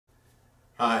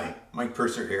Hi, Mike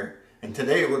Purser here, and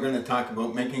today we're going to talk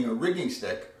about making a rigging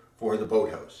stick for the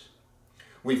boathouse.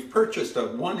 We've purchased a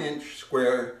 1-inch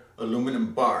square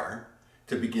aluminum bar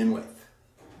to begin with.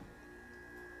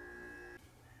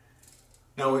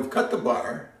 Now we've cut the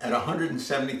bar at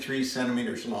 173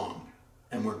 centimeters long,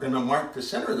 and we're going to mark the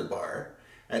center of the bar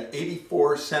at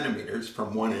 84 centimeters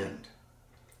from one end.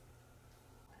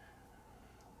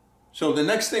 So the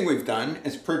next thing we've done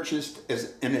is purchased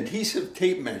an adhesive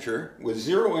tape measure with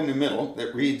 0 in the middle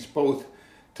that reads both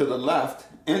to the left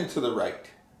and to the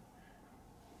right.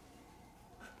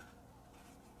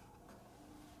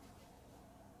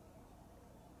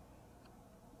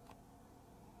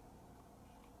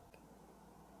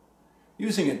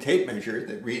 Using a tape measure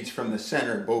that reads from the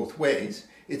center both ways,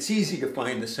 it's easy to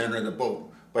find the center of the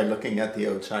boat by looking at the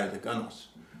outside of the gunnels.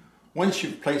 Once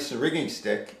you've placed the rigging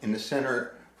stick in the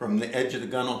center from the edge of the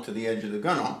gunnel to the edge of the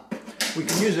gunnel, we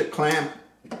can use a clamp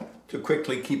to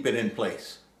quickly keep it in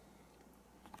place.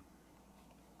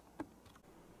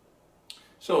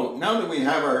 So now that we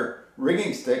have our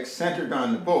rigging stick centered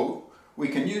on the boat, we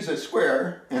can use a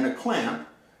square and a clamp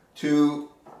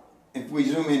to, if we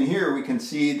zoom in here, we can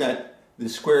see that the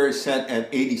square is set at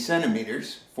 80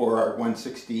 centimeters for our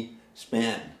 160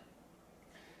 span.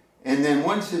 And then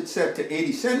once it's set to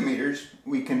 80 centimeters,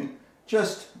 we can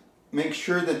just make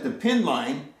sure that the pin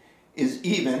line is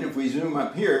even. If we zoom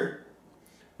up here,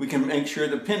 we can make sure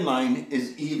the pin line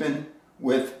is even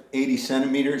with 80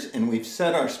 centimeters, and we've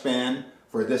set our span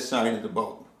for this side of the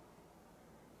boat.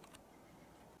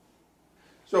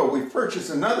 So we've purchased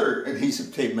another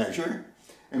adhesive tape measure,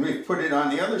 and we've put it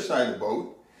on the other side of the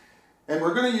boat, and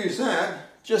we're going to use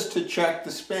that just to check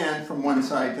the span from one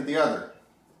side to the other.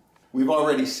 We've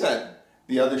already set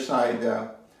the other side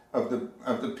of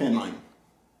the pin line.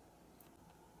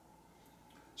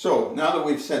 So now that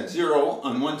we've set 0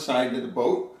 on one side of the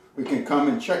boat, we can come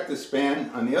and check the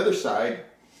span on the other side,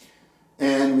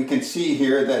 and we can see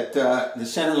here that the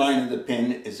center line of the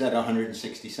pin is at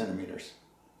 160 centimeters.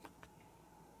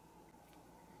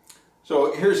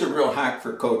 So here's a real hack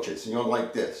for coaches, you'll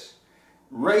like this.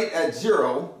 Right at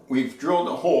 0, we've drilled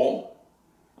a hole,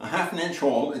 a 1/2 inch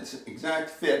hole, it's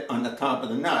exact fit on the top of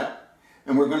the nut,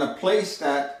 and we're going to place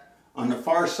that on the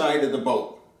far side of the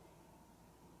boat.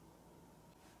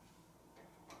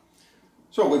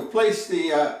 So we've placed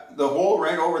the hole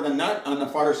right over the nut on the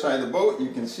far side of the boat.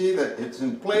 You can see that it's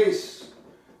in place,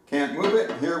 can't move it.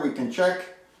 Here we can check.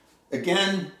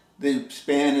 Again, the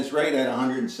span is right at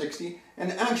 160,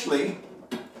 and actually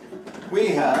we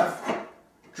have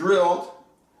drilled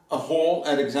a hole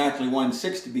at exactly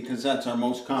 160 because that's our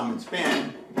most common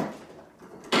span,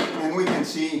 and we can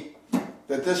see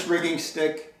that this rigging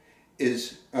stick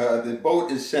is, the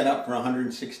boat is set up for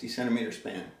 160 centimeter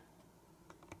span.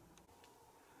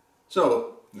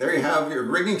 So there you have your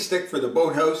rigging stick for the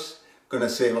boathouse. Going to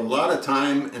save a lot of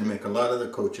time and make a lot of the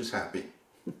coaches happy.